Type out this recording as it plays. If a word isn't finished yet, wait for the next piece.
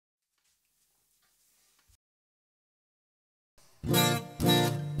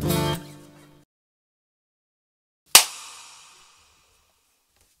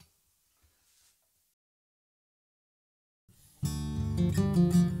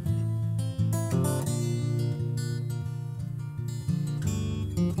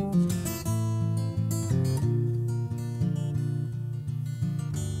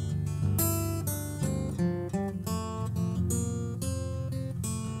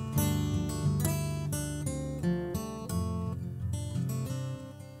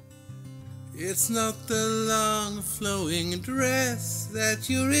It's not the long flowing dress that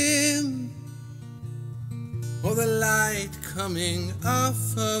you're in, or the light coming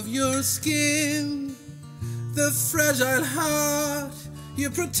off of your skin, the fragile heart you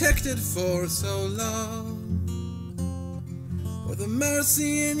protected for so long, or the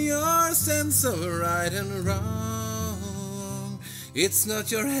mercy in your sense of right and wrong. It's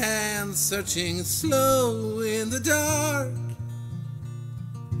not your hands searching slow in the dark,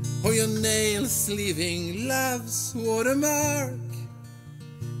 or your nails leaving love's watermark.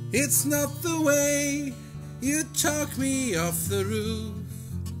 It's not the way you talk me off the roof.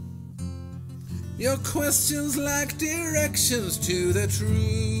 Your questions lack directions to the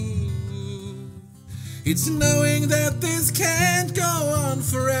truth. It's knowing that this can't go on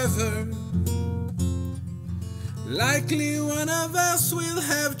forever. Likely one of us will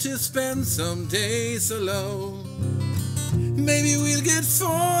have to spend some days alone. Maybe we'll get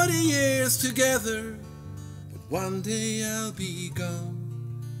 40 years together, but one day I'll be gone.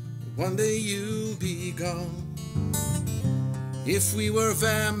 One day you'll be gone. If we were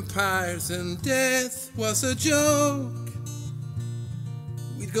vampires and death was a joke,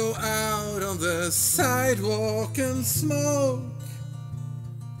 we'd go out on the sidewalk and smoke,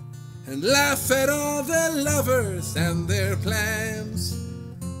 and laugh at all the lovers and their plans.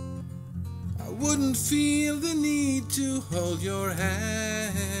 I wouldn't feel the need to hold your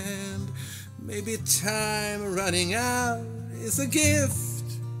hand. Maybe time running out is a gift.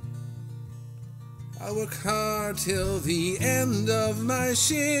 I'll work hard till the end of my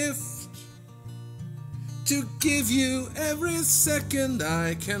shift to give you every second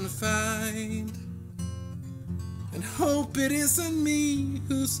I can find, and hope it isn't me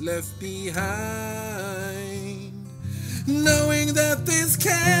who's left behind. Knowing that this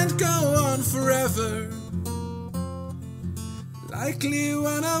can't go on forever, likely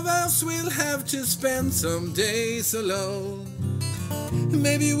one of us will have to spend some days alone.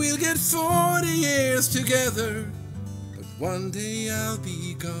 Maybe we'll get 40 years together, but one day I'll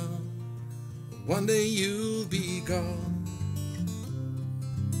be gone. One day you'll be gone.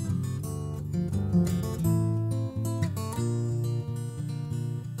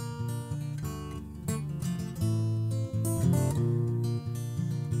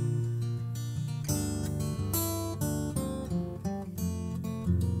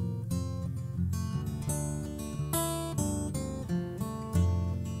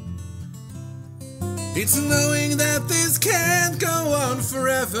 It's knowing that this can't go on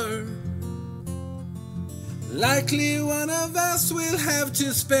forever. Likely one of us will have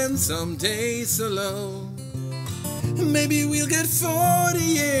to spend some days alone. Maybe we'll get 40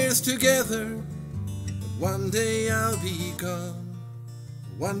 years together, but one day I'll be gone.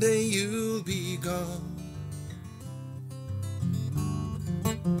 One day you'll be gone.